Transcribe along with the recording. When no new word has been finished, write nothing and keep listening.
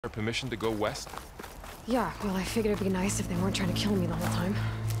permission to go west? Yeah, well, I figured it'd be nice if they weren't trying to kill me the whole time.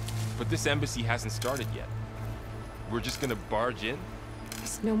 But this embassy hasn't started yet. We're just gonna barge in?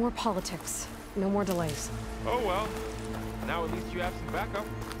 Just no more politics. No more delays. Oh well. Now at least you have some backup.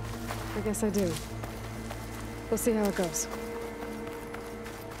 I guess I do. We'll see how it goes.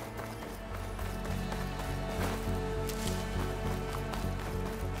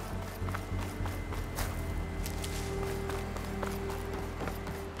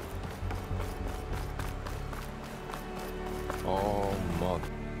 Oh, mother.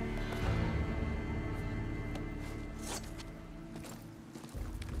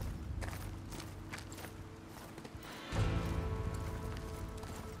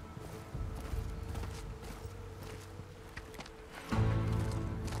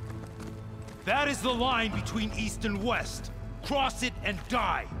 That is the line between East and West. Cross it and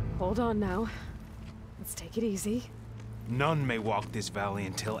die. Hold on now. Let's take it easy. None may walk this valley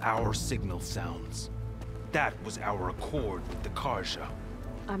until our signal sounds. That was our accord with the Karja.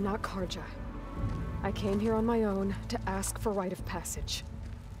 I'm not Karja. I came here on my own to ask for rite of passage.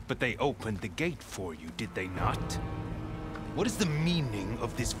 But they opened the gate for you, did they not? What is the meaning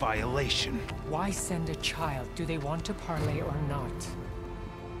of this violation? Why send a child? Do they want to parley or not?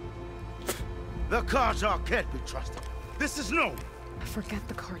 The Karja can't be trusted. This is known. Forget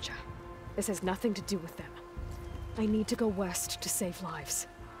the Karja. This has nothing to do with them. I need to go west to save lives.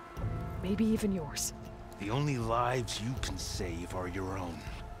 Maybe even yours. The only lives you can save are your own.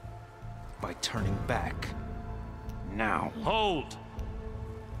 By turning back. Now. Hold!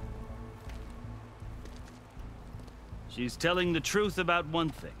 She's telling the truth about one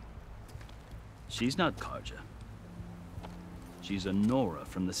thing. She's not Karja. She's a Nora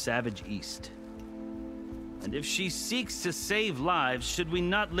from the Savage East. And if she seeks to save lives, should we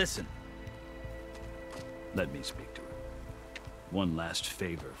not listen? Let me speak to her. One last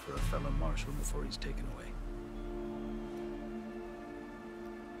favor for a fellow marshal before he's taken away.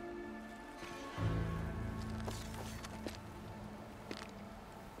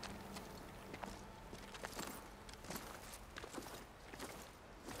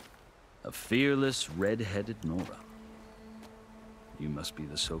 A fearless, red-headed Nora. You must be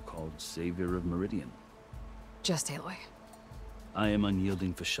the so-called savior of Meridian. Just Aloy. I am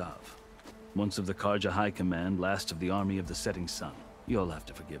unyielding Fashav. Once of the Karja High Command, last of the army of the setting sun. You'll have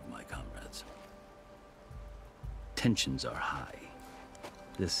to forgive my comrades. Tensions are high.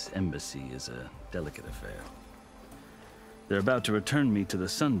 This embassy is a delicate affair. They're about to return me to the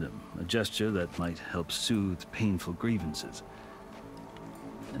Sundom, a gesture that might help soothe painful grievances.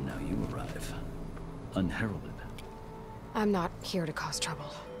 And now you arrive, unheralded. I'm not here to cause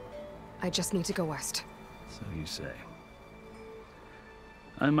trouble. I just need to go west. So you say.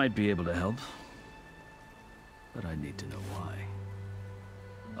 I might be able to help, but I need to know why.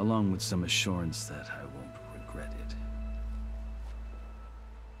 Along with some assurance that I won't regret it.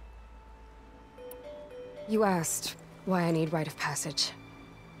 You asked why I need rite of passage.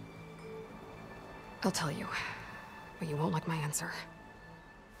 I'll tell you, but you won't like my answer.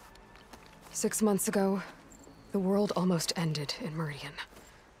 6 months ago, the world almost ended in Meridian.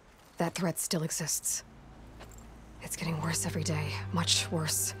 That threat still exists. It's getting worse every day, much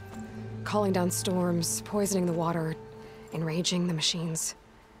worse. Calling down storms, poisoning the water, enraging the machines.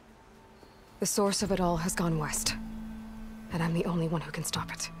 The source of it all has gone west, and I'm the only one who can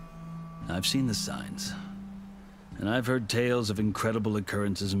stop it. I've seen the signs, and I've heard tales of incredible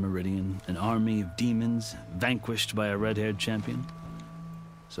occurrences in Meridian, an army of demons vanquished by a red-haired champion.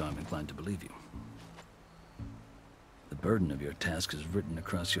 So I'm inclined to believe you. The burden of your task is written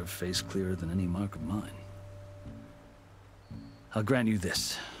across your face clearer than any mark of mine. I'll grant you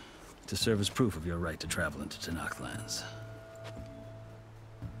this, to serve as proof of your right to travel into Tenakth lands.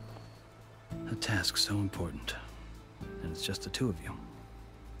 A task so important, and it's just the two of you.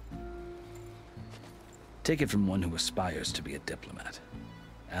 Take it from one who aspires to be a diplomat.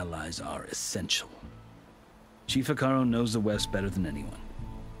 Allies are essential. Chief Hekarro knows the West better than anyone.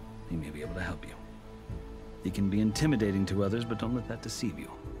 He may be able to help you. He can be intimidating to others, but don't let that deceive you.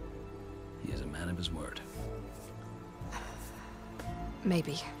 He is a man of his word.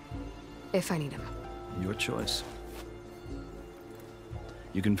 Maybe. If I need him. Your choice.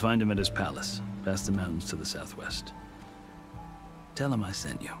 You can find him at his palace, past the mountains to the southwest. Tell him I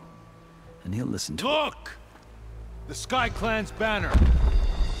sent you, and he'll listen to it. Look! The Sky Clan's banner.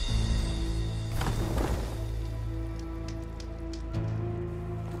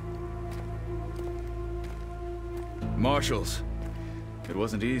 Marshals. It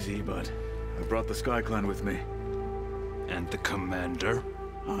wasn't easy, but I brought the Sky Clan with me. And the commander?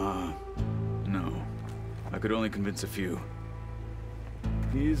 No. I could only convince a few.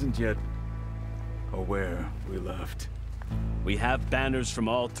 He isn't yet aware we left. We have banners from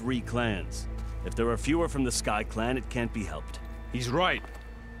all 3 clans. If there are fewer from the Sky Clan, it can't be helped. He's right.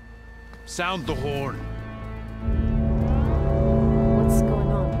 Sound the horn. What's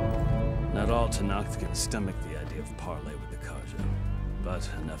going on? Not all Tenakth can stomach the idea of parley with the Karja, but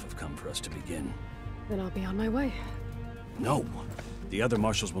enough have come for us to begin. Then I'll be on my way. No! The other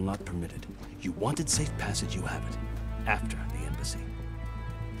marshals will not permit it. You wanted safe passage, you have it. After the embassy.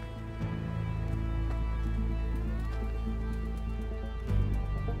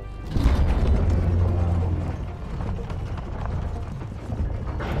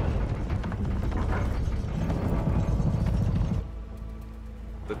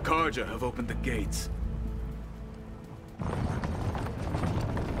 The Karja have opened the gates.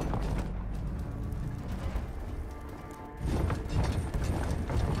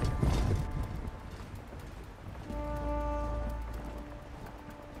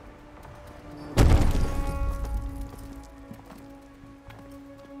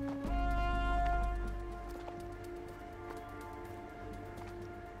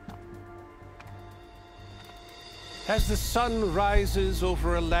 As the sun rises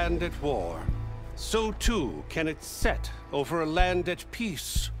over a land at war, so too can it set over a land at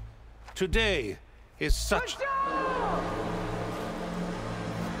peace. Today is such...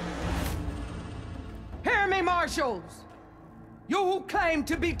 Hear me, marshals! You who claim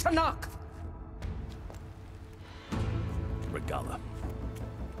to be Tenakth! Regala.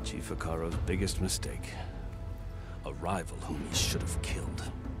 Chief Hekarro's biggest mistake. A rival whom he should have killed.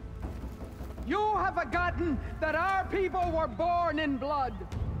 You have forgotten that our people were born in blood.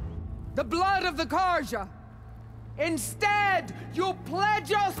 The blood of the Karja. Instead, you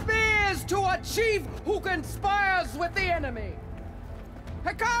pledge your spears to a chief who conspires with the enemy.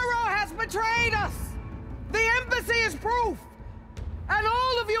 Hekarro has betrayed us! The embassy is proof! And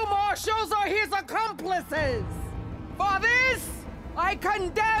all of you marshals are his accomplices! For this, I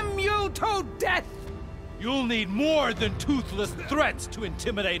condemn you to death! You'll need more than toothless threats to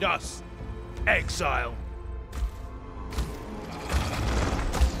intimidate us. Exile.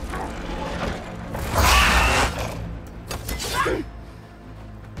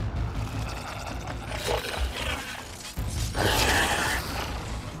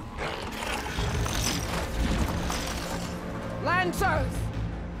 Lancers!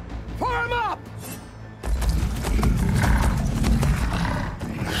 Form up!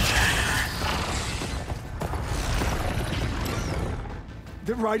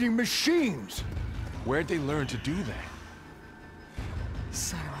 They're riding machines! Where'd they learn to do that?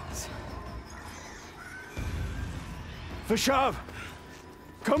 Silence. Vishav!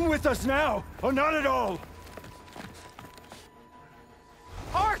 Come with us now, or not at all!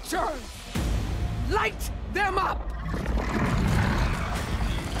 Archers! Light them up!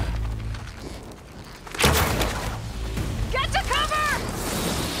 Get to cover!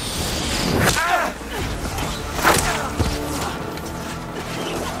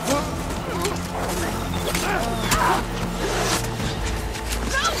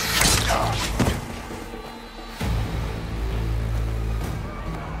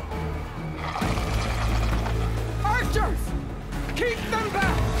 Archers! Keep them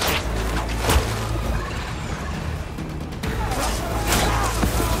back!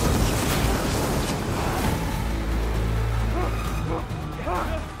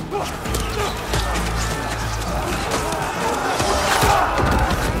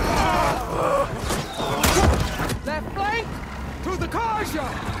 Left flank! To the Karja!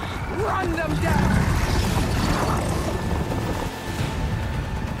 Run them down!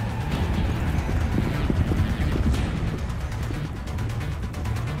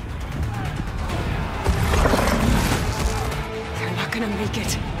 They're not gonna make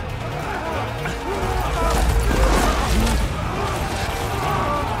it.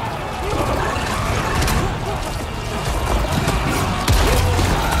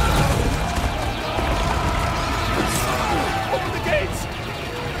 Open the gates!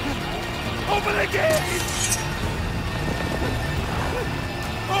 Open the gates!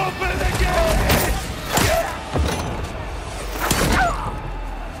 Open the gates!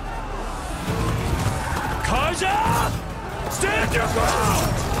 Karja! Stand your ground!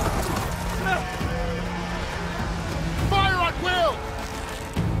 Fire at will!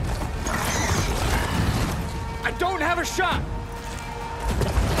 I don't have a shot!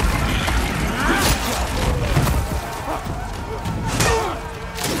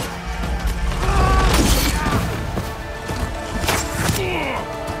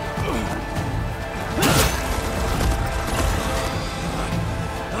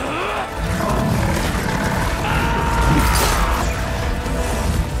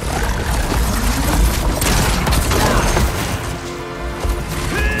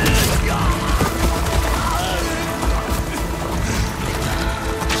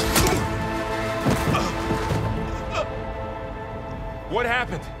 What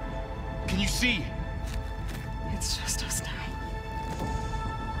happened? Can you see? It's just us now.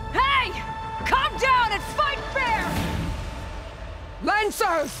 Hey! Calm down and fight fair!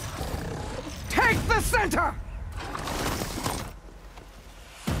 Lancers! Take the center!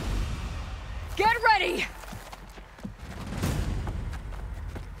 Get ready!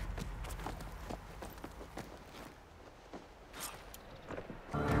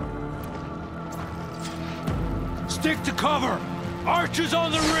 Stick to cover! Archers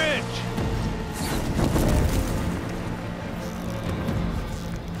on the ridge!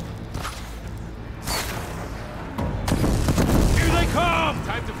 Here they come!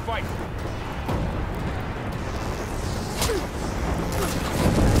 Time to fight.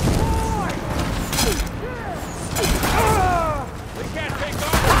 They can't take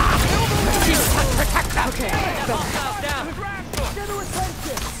off. Jesus, protect them! Okay, Get to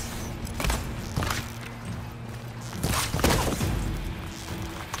attention!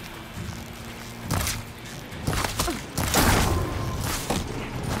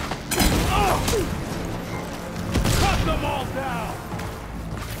 Cut them all down!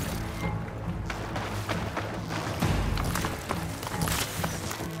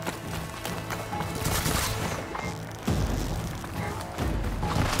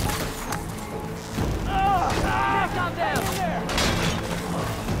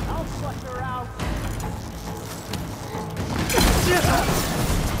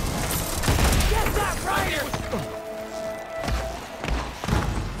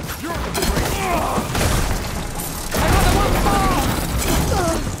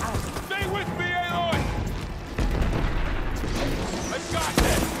 Stay with me, Aloy. I've got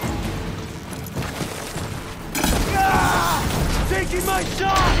this. Taking my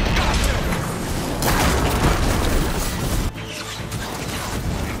shot!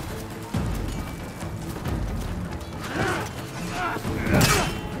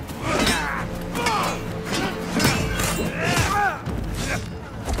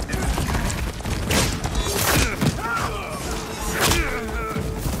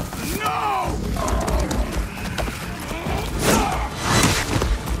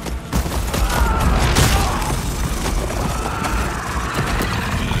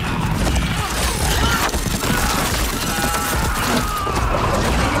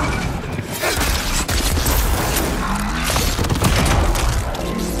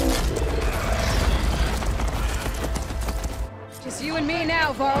 Just you and me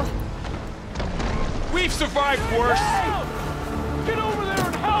now, Vo. We've survived worse. Get over there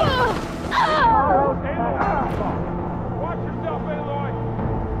and help! Watch yourself, Aloy.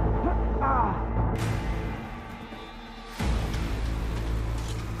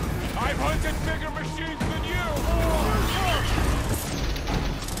 I've hunted bigger machines than you.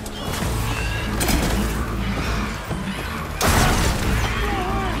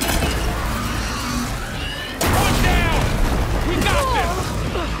 One down. We got this.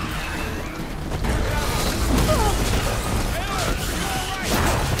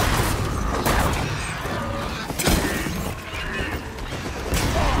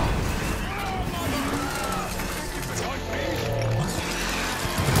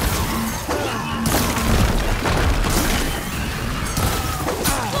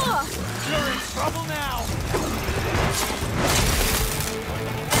 Trouble now!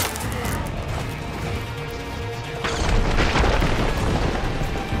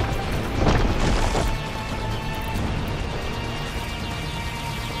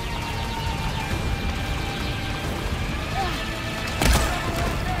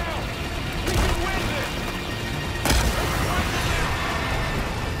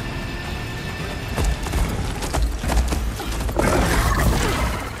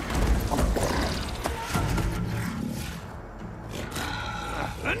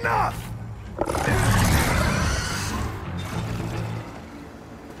 Enough!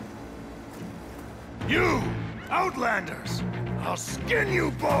 You, Outlanders! I'll skin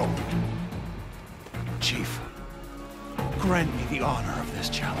you both! Chief, grant me the honor of this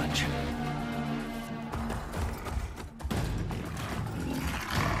challenge.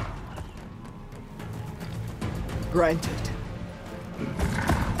 Granted.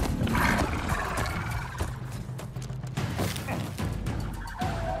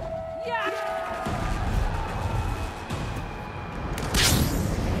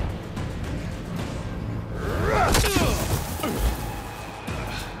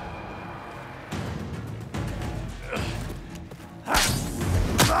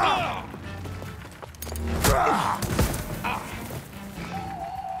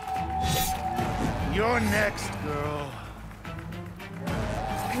 You're next, girl.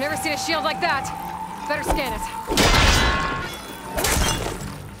 I've never seen a shield like that. Better scan it.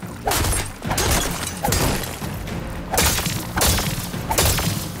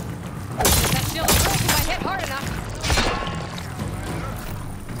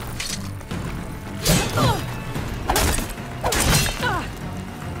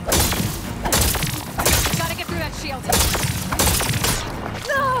 shield!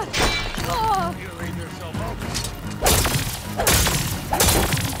 Ah! Ah! You leave yourself open.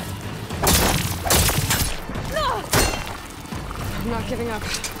 Ah! I'm not giving up.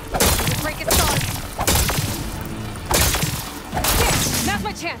 Let's break its guard. There! Now's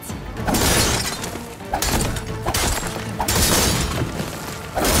my chance!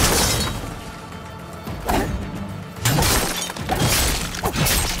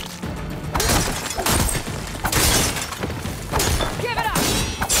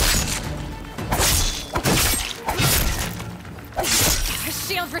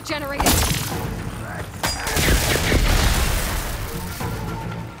 Regenerated.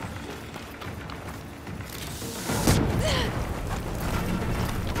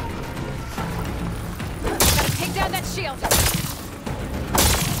 Gotta take down that shield.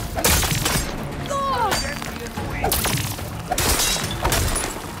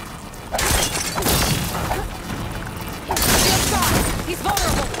 Shield's gone. He's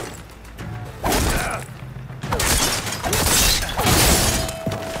vulnerable.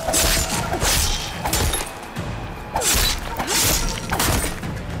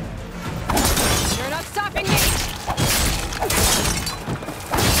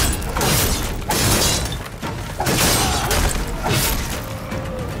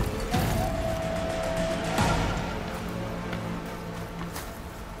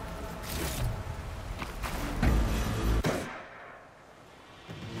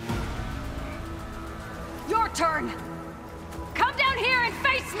 Turn! Come down here and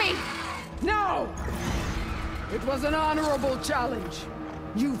face me! No! It was an honorable challenge.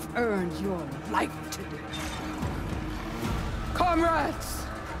 You've earned your life today. Comrades!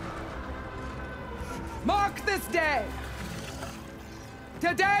 Mark this day!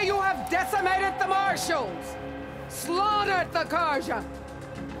 Today you have decimated the Marshals! Slaughtered the Karja!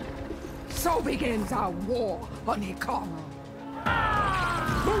 So begins our war on Hikaru.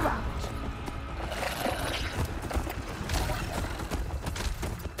 Move out!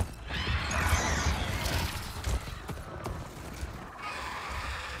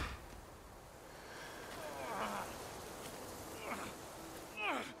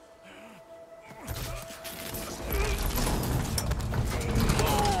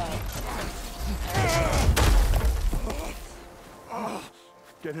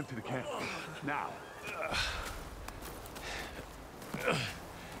 Get him to the camp. Now.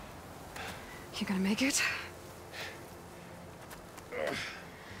 You gonna make it?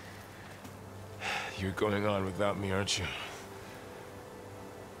 You're going on without me, aren't you?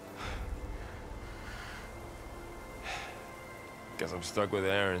 Guess I'm stuck with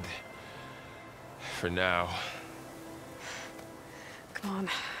Erend. For now. Come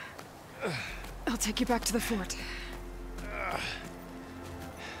on. I'll take you back to the fort.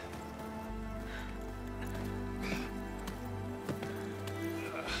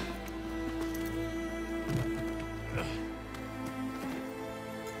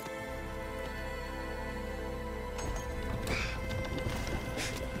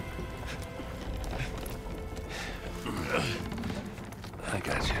 I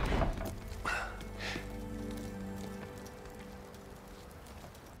got you.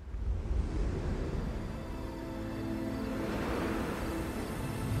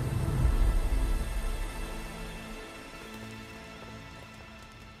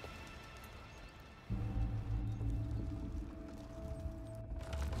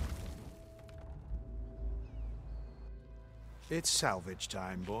 It's salvage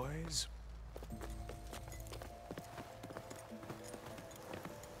time, boys.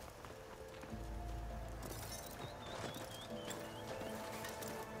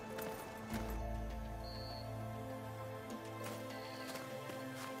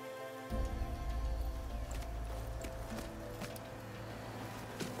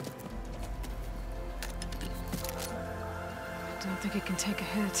 I don't think it can take a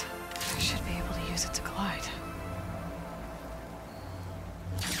hit. I should be able to use it to glide.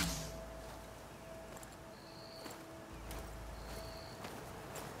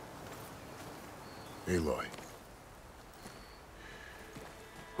 Aloy.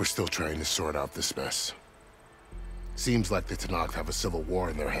 We're still trying to sort out this mess. Seems like the Tenakth have a civil war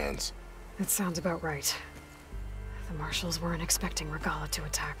in their hands. That sounds about right. The Marshals weren't expecting Regala to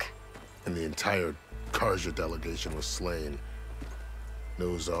attack. And the entire Karja delegation was slain.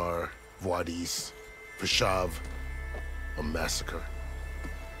 No Tsar, Vishwa-D, Vishav, a massacre.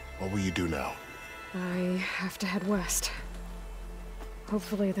 What will you do now? I have to head west.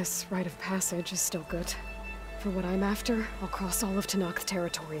 Hopefully this rite of passage is still good. For what I'm after, I'll cross all of Tenakth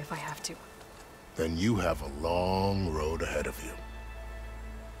territory if I have to. Then you have a long road ahead of you.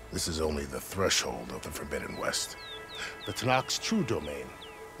 This is only the threshold of the Forbidden West. The Tenakth's true domain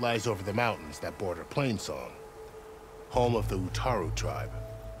lies over the mountains that border Plainsong, home of the Utaru tribe.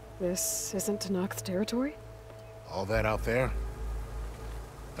 This isn't Tenakth's territory? All that out there,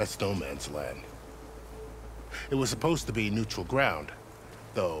 that's no man's land. It was supposed to be neutral ground,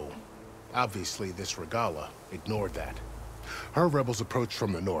 though obviously this Regala ignored that. Her rebels approached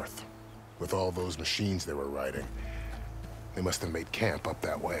from the north. With all those machines they were riding, they must have made camp up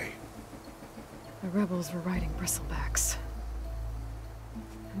that way. The rebels were riding bristlebacks.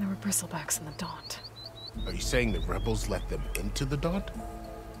 And there were bristlebacks in the Daunt. Are you saying the rebels let them into the Daunt?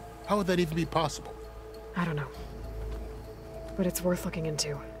 How would that even be possible? I don't know. But it's worth looking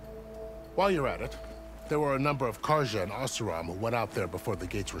into. While you're at it, there were a number of Karja and Oseram who went out there before the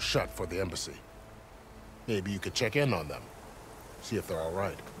gates were shut for the embassy. Maybe you could check in on them. See if they're all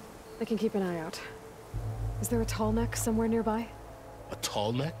right. I can keep an eye out. Is there a tall neck somewhere nearby? A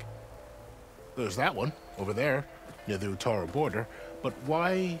tall neck? There's that one, over there, near the Utaru border. But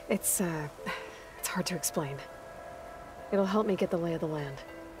why? It's hard to explain. It'll help me get the lay of the land.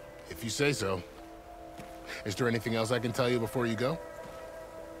 If you say so. Is there anything else I can tell you before you go?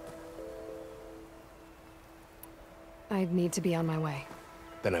 I'd need to be on my way.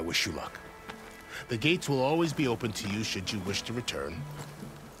 Then I wish you luck. The gates will always be open to you should you wish to return.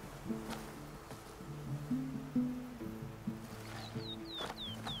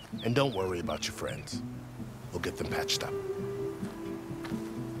 And don't worry about your friends. We'll get them patched up.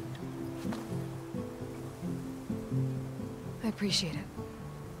 I appreciate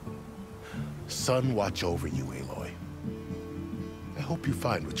it. Sun watch over you, Aloy. I hope you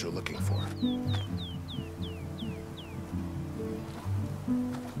find what you're looking for.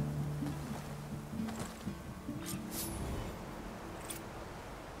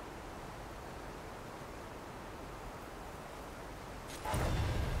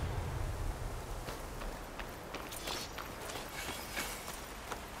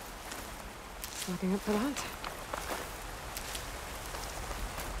 Looking up for the hunt.